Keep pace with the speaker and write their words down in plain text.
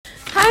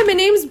my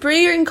name's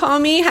Bree. You can call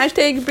me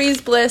 #Bree's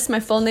Bliss. My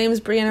full name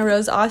is Brianna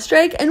Rose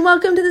Ostrich, and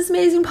welcome to this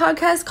amazing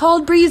podcast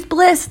called Bree's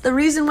Bliss. The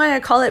reason why I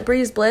call it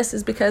Bree's Bliss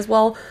is because,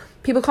 well,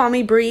 people call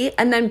me Bree,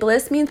 and then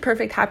bliss means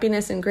perfect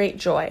happiness and great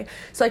joy.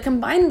 So I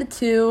combined the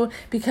two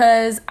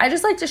because I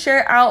just like to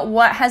share out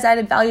what has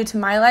added value to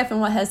my life and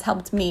what has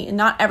helped me. And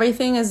not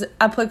everything is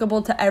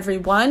applicable to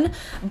everyone,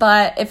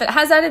 but if it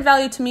has added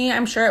value to me,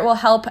 I'm sure it will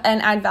help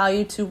and add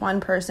value to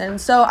one person.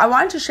 So I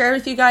wanted to share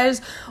with you guys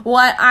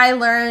what I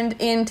learned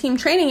in team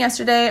training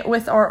yesterday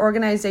with our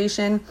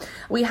organization.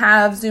 We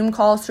have Zoom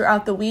calls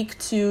throughout the week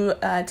to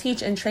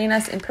teach and train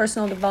us in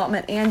personal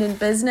development and in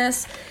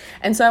business.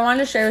 And so I wanted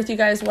to share with you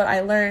guys what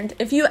I learned.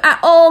 If you at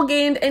all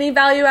gained any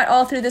value at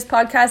all through this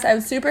podcast, I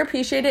would super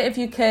appreciate it if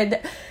you could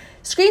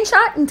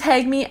screenshot and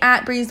tag me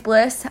at Bree's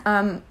Bliss.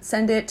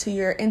 Send it to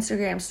your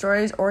Instagram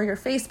stories or your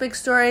Facebook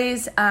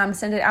stories.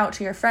 Send it out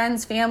to your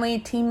friends, family,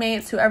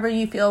 teammates, whoever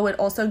you feel would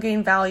also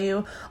gain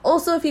value.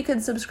 Also, if you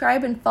could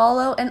subscribe and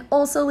follow and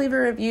also leave a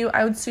review,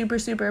 I would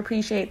super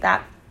appreciate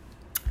that.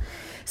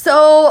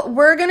 So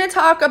we're going to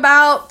talk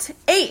about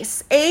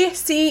ACE,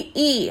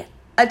 A-C-E.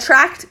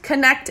 Attract,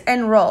 connect,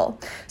 and roll.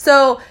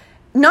 So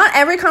not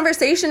every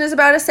conversation is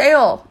about a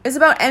sale. It's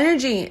about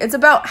energy. It's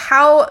about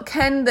how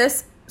can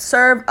this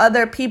serve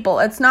other people.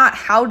 It's not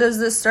how does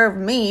this serve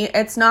me.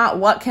 It's not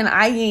what can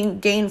I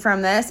gain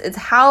from this. It's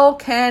how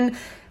can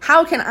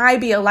I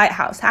be a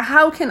lighthouse?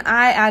 How can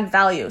I add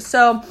value?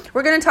 So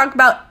we're going to talk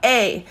about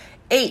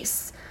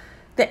ACE.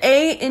 The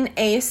A in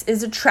ACE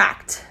is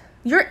attract.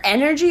 Your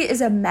energy is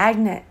a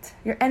magnet.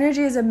 Your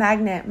energy is a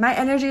magnet. My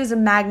energy is a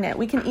magnet.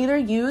 We can either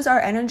use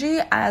our energy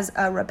as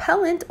a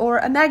repellent or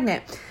a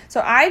magnet.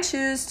 So I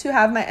choose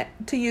to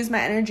use my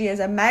energy as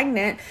a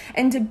magnet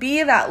and to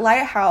be that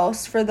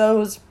lighthouse for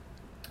those.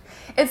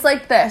 It's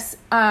like this.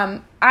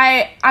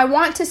 I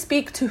want to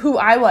speak to who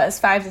I was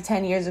 5 to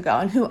 10 years ago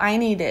and who I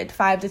needed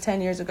 5 to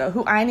 10 years ago,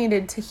 who I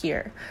needed to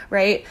hear,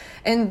 right?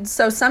 And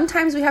so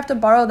sometimes we have to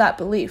borrow that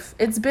belief.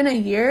 It's been a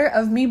year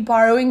of me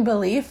borrowing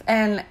belief,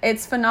 and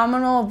it's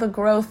phenomenal, the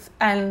growth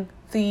and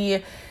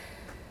the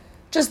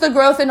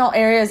growth in all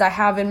areas I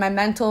have in my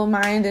mental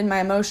mind, in my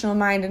emotional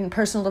mind, and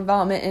personal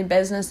development, in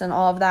business, and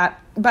all of that.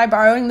 By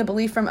borrowing the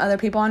belief from other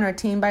people on our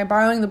team, by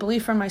borrowing the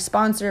belief from my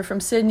sponsor, from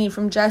Sydney,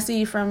 from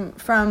Jesse,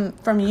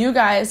 from you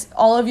guys,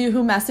 all of you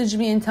who message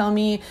me and tell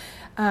me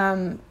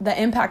the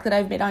impact that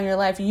I've made on your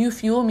life, you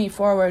fuel me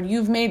forward.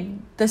 You've made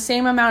the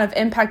same amount of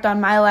impact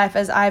on my life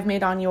as I've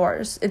made on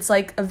yours. It's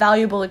like a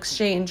valuable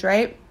exchange,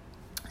 right?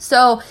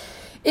 So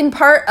in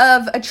part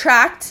of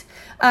Attract,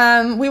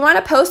 we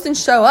want to post and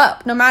show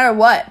up no matter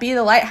what, be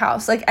the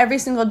lighthouse, like every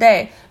single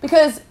day.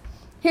 Because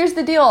here's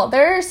the deal.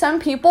 There are some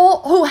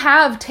people who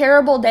have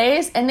terrible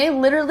days and they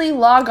literally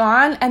log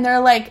on and they're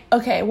like,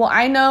 okay, well,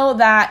 I know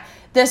that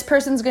this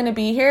person's going to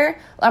be here.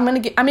 I'm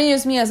going to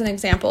use me as an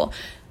example.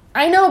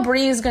 I know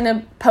Bree is going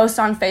to post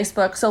on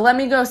Facebook, so let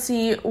me go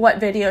see what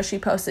video she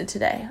posted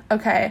today.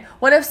 Okay,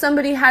 what if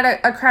somebody had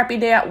a crappy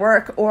day at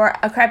work or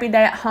a crappy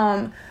day at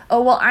home?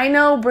 Oh, well, I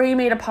know Bree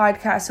made a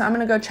podcast, so I'm going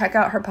to go check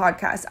out her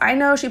podcast. I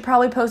know she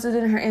probably posted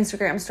in her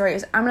Instagram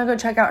stories. I'm going to go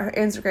check out her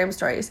Instagram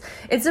stories.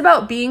 It's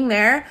about being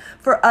there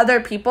for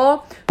other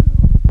people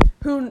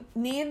who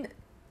need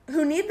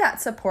that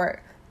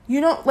support.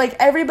 You know, like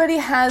everybody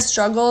has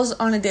struggles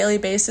on a daily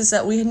basis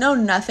that we know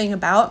nothing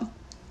about.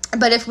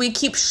 But if we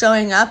keep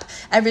showing up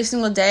every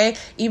single day,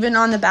 even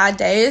on the bad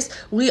days,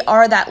 we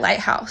are that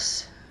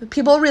lighthouse.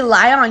 People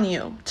rely on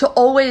you to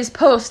always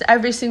post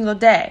every single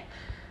day,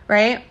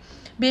 right?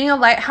 Being a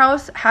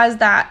lighthouse has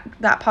that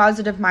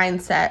positive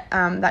mindset,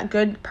 that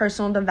good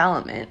personal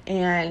development,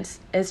 and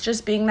it's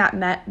just being that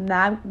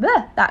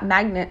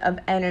magnet of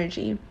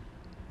energy.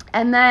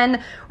 And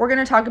then we're going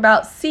to talk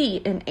about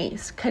C in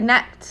ACE,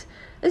 connect.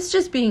 It's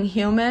just being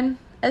human.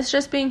 It's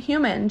just being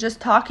human, just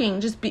talking,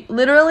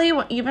 literally,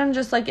 even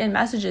just like in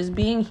messages,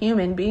 being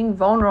human, being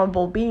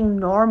vulnerable, being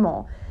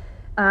normal,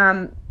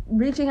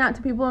 reaching out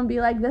to people and be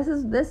like,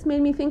 this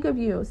made me think of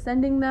you,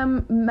 sending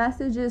them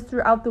messages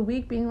throughout the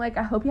week, being like,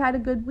 I hope you had a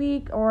good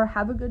week or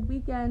have a good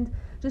weekend,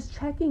 just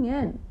checking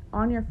in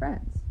on your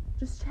friends,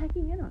 just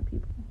checking in on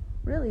people.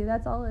 Really,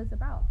 that's all it's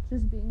about,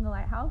 just being the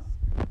lighthouse,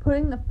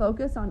 putting the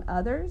focus on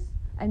others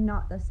and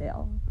not the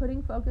sale,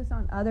 putting focus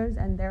on others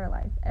and their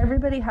life.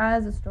 Everybody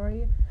has a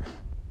story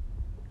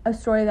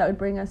that would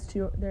bring us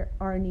to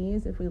our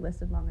knees if we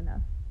listened long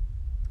enough.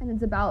 And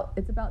it's about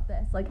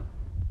this. Like,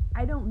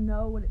 I don't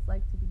know what it's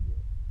like to be you,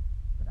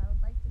 but I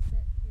would like to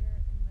sit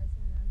here and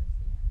listen and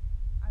understand.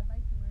 I'd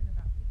like to learn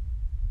about you,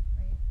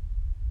 right?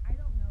 I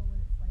don't know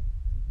what it's like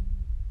to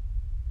be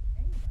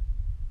anybody.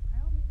 I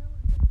only know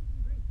what it's like to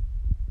be Bree.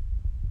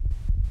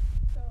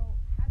 So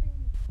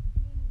being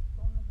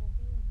vulnerable,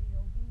 being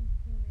real, being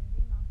human,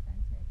 being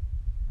authentic,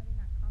 having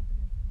that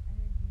confidence and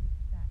energy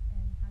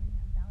and having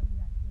that value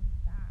that gives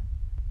back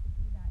to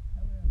be that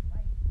pillar of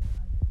light for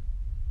others.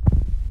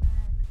 And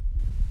then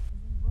E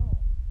is in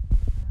roll.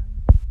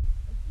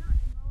 It's not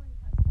in rolling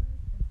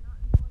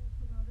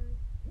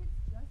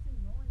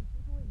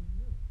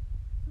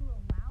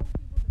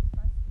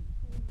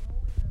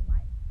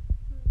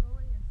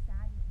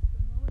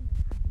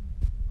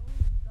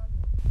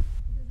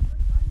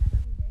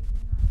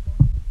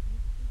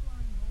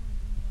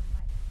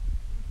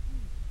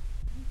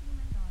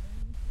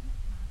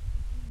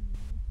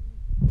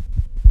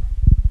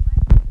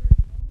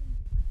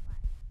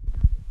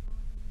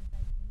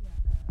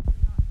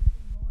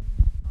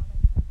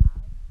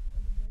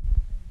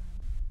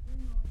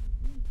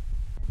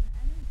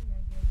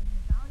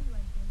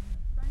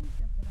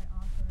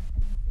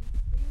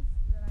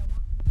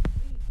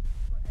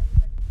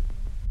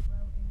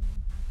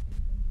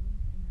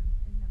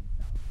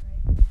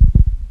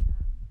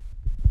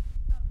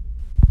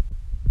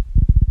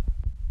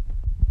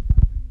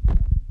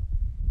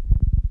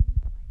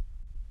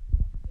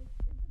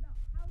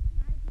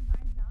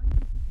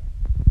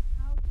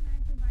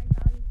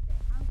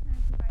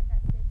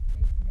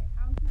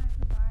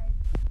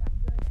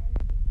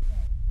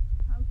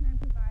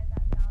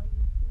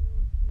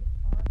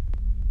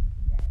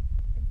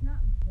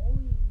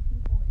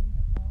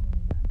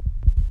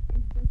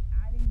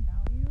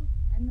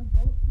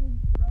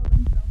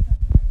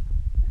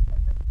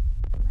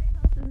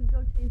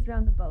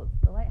around the boats.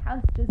 The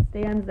lighthouse just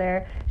stands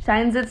there,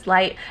 shines its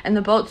light, and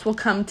the boats will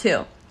come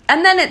too.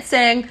 And then it's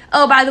saying,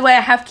 oh, by the way,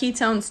 I have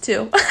ketones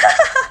too.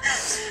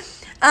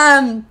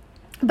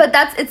 But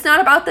it's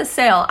not about the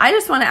sale. I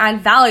just want to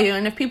add value.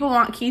 And if people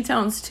want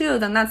ketones too,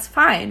 then that's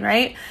fine,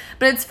 right?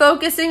 But it's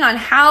focusing on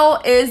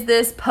how is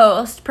this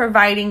post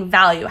providing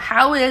value?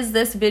 How is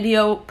this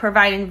video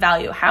providing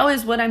value? How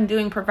is what I'm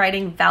doing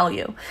providing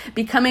value?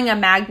 Becoming a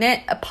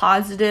magnet, a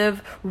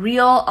positive,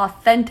 real,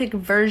 authentic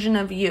version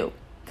of you.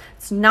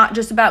 It's not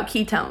just about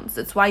ketones.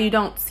 That's why you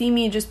don't see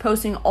me just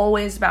posting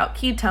always about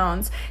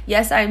ketones.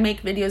 Yes, I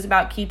make videos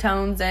about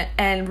ketones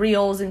and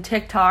reels and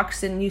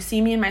TikToks, and you see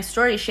me in my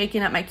stories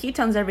shaking up my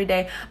ketones every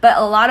day. But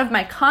a lot of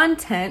my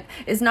content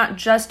is not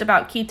just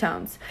about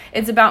ketones.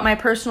 It's about my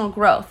personal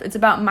growth. It's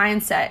about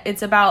mindset.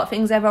 It's about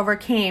things I've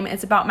overcame.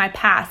 It's about my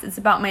past. It's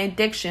about my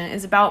addiction.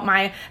 It's about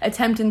my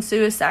attempt in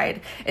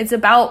suicide. It's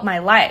about my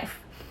life.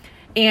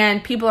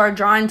 And people are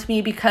drawn to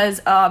me because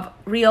of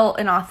real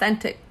and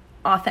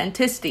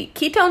authenticity.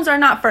 Ketones are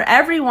not for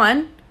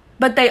everyone,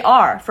 but they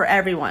are for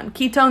everyone.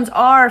 Ketones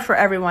are for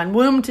everyone,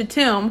 womb to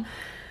tomb,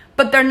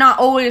 but they're not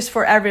always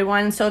for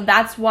everyone. So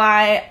that's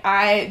why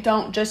I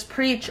don't just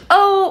preach,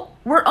 oh,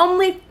 we're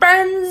only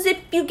friends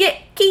if you get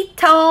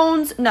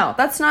ketones. No,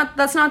 that's not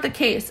the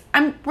case.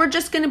 We're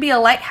just going to be a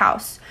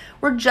lighthouse.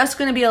 We're just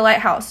going to be a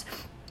lighthouse.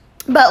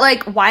 But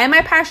like, why am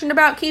I passionate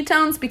about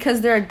ketones?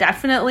 Because they're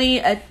definitely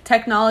a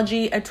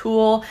technology, a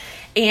tool,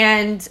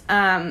 and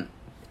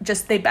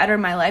just they better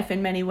my life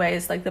in many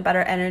ways, like the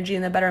better energy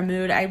and the better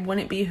mood. I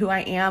wouldn't be who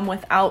I am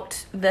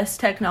without this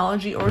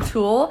technology or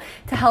tool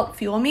to help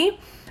fuel me.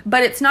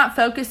 But it's not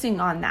focusing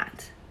on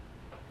that.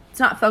 It's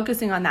not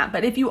focusing on that.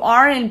 But if you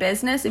are in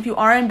business,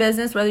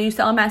 whether you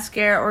sell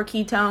mascara or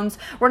ketones,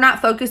 we're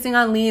not focusing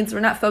on leads. We're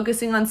not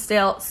focusing on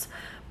sales.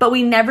 But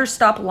we never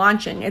stop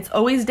launching. It's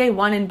always day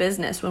one in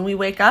business when we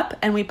wake up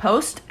and we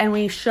post and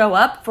we show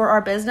up for our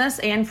business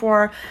and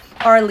for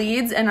our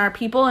leads and our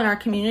people and our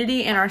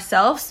community and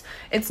ourselves.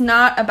 It's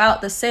not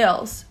about the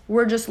sales.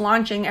 We're just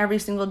launching every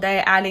single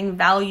day, adding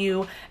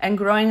value and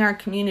growing our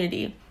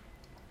community.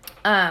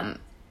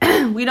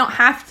 We don't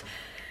have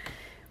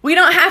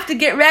to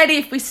get ready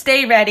if we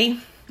stay ready.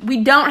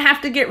 We don't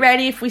have to get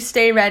ready if we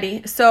stay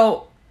ready.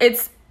 So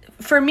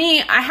for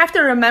me, I have to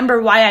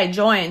remember why I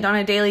joined on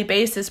a daily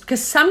basis,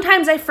 because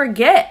sometimes I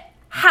forget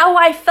how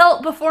I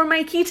felt before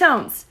my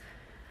ketones.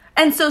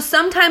 And so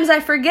sometimes I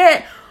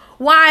forget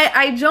why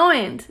I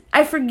joined.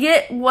 I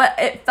forget what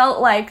it felt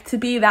like to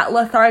be that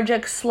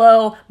lethargic,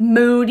 slow,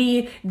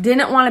 moody,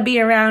 didn't want to be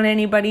around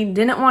anybody,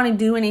 didn't want to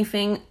do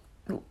anything,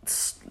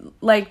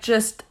 like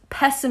just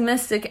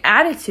pessimistic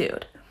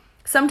attitude.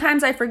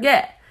 Sometimes I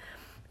forget.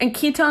 And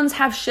ketones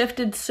have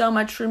shifted so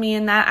much for me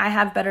in that I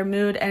have better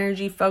mood,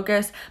 energy,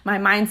 focus. My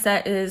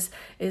mindset is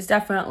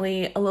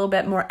definitely a little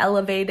bit more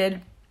elevated.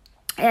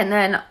 And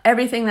then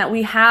everything that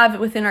we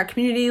have within our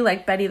community,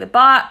 like Betty the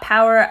Bot,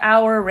 Power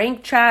Hour,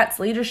 Rank Chats,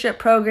 leadership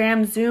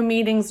programs, Zoom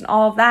meetings, and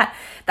all of that,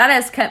 that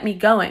has kept me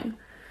going.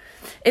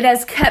 It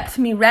has kept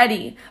me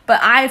ready, but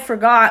I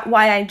forgot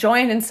why I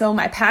joined, and so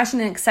my passion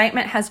and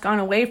excitement has gone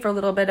away for a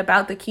little bit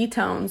about the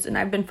ketones, and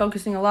I've been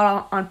focusing a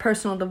lot on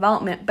personal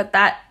development, but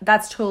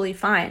that's totally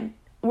fine.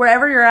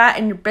 Wherever you're at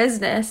in your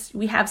business,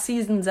 we have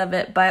seasons of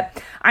it,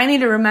 but I need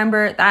to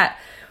remember that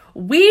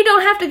we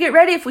don't have to get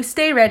ready if we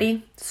stay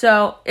ready,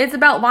 so it's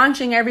about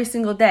launching every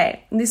single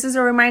day. And this is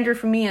a reminder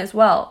for me as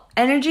well.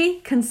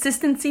 Energy,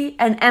 consistency,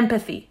 and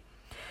empathy.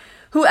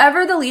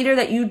 Whoever the leader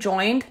that you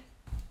joined,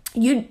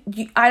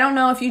 I don't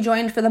know if you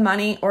joined for the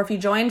money or if you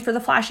joined for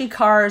the flashy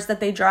cars that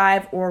they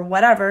drive or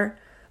whatever,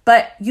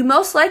 but you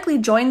most likely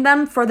joined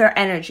them for their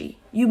energy.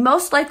 You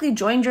most likely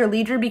joined your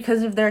leader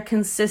because of their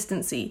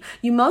consistency.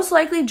 You most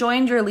likely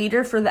joined your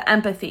leader for the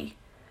empathy.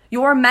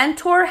 Your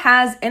mentor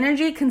has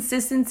energy,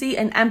 consistency,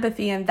 and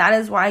empathy, and that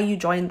is why you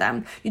joined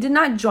them. You did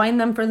not join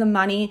them for the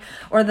money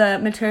or the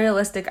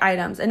materialistic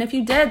items. And if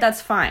you did, that's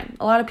fine.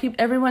 A lot of people,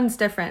 everyone's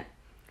different.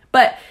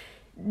 But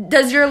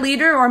does your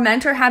leader or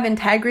mentor have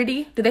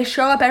integrity? Do they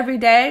show up every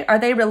day? Are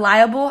they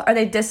reliable? Are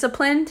they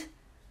disciplined?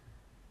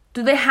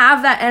 Do they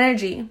have that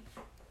energy?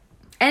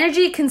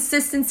 Energy,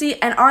 consistency,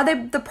 and are they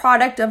the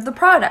product of the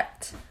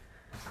product?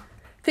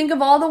 Think of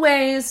all the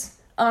ways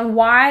on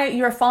why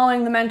you're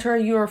following the mentor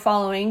you are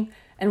following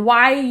and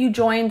why you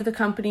joined the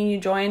company you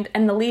joined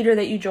and the leader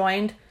that you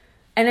joined,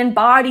 and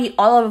embody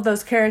all of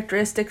those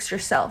characteristics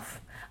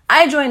yourself.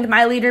 I joined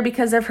my leader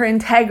because of her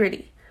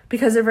integrity,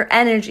 because of her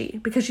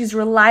energy, because she's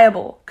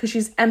reliable, because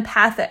she's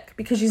empathic,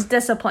 because she's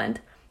disciplined,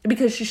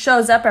 because she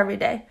shows up every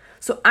day.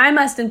 So I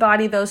must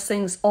embody those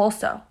things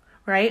also,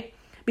 right?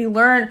 We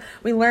learn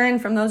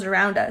from those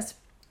around us.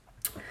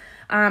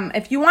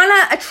 If you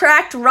want to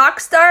attract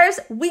rock stars,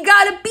 we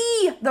gotta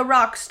be the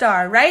rock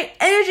star, right?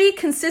 Energy,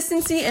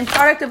 consistency, and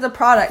product of the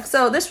product.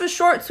 So this was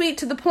short, sweet,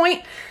 to the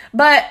point,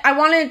 but I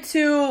wanted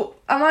to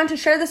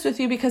share this with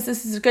you because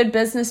this is a good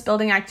business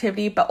building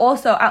activity, but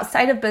also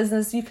outside of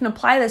business, you can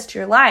apply this to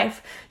your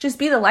life. Just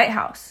be the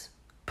lighthouse.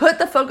 Put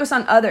the focus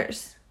on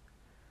others.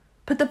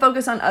 Put the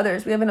focus on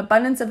others. We have an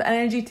abundance of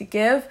energy to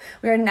give.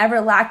 We are never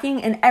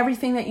lacking, and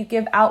everything that you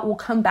give out will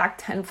come back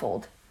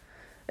tenfold.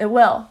 It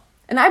will.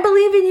 And I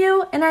believe in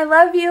you, and I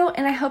love you,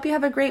 and I hope you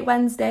have a great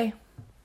Wednesday.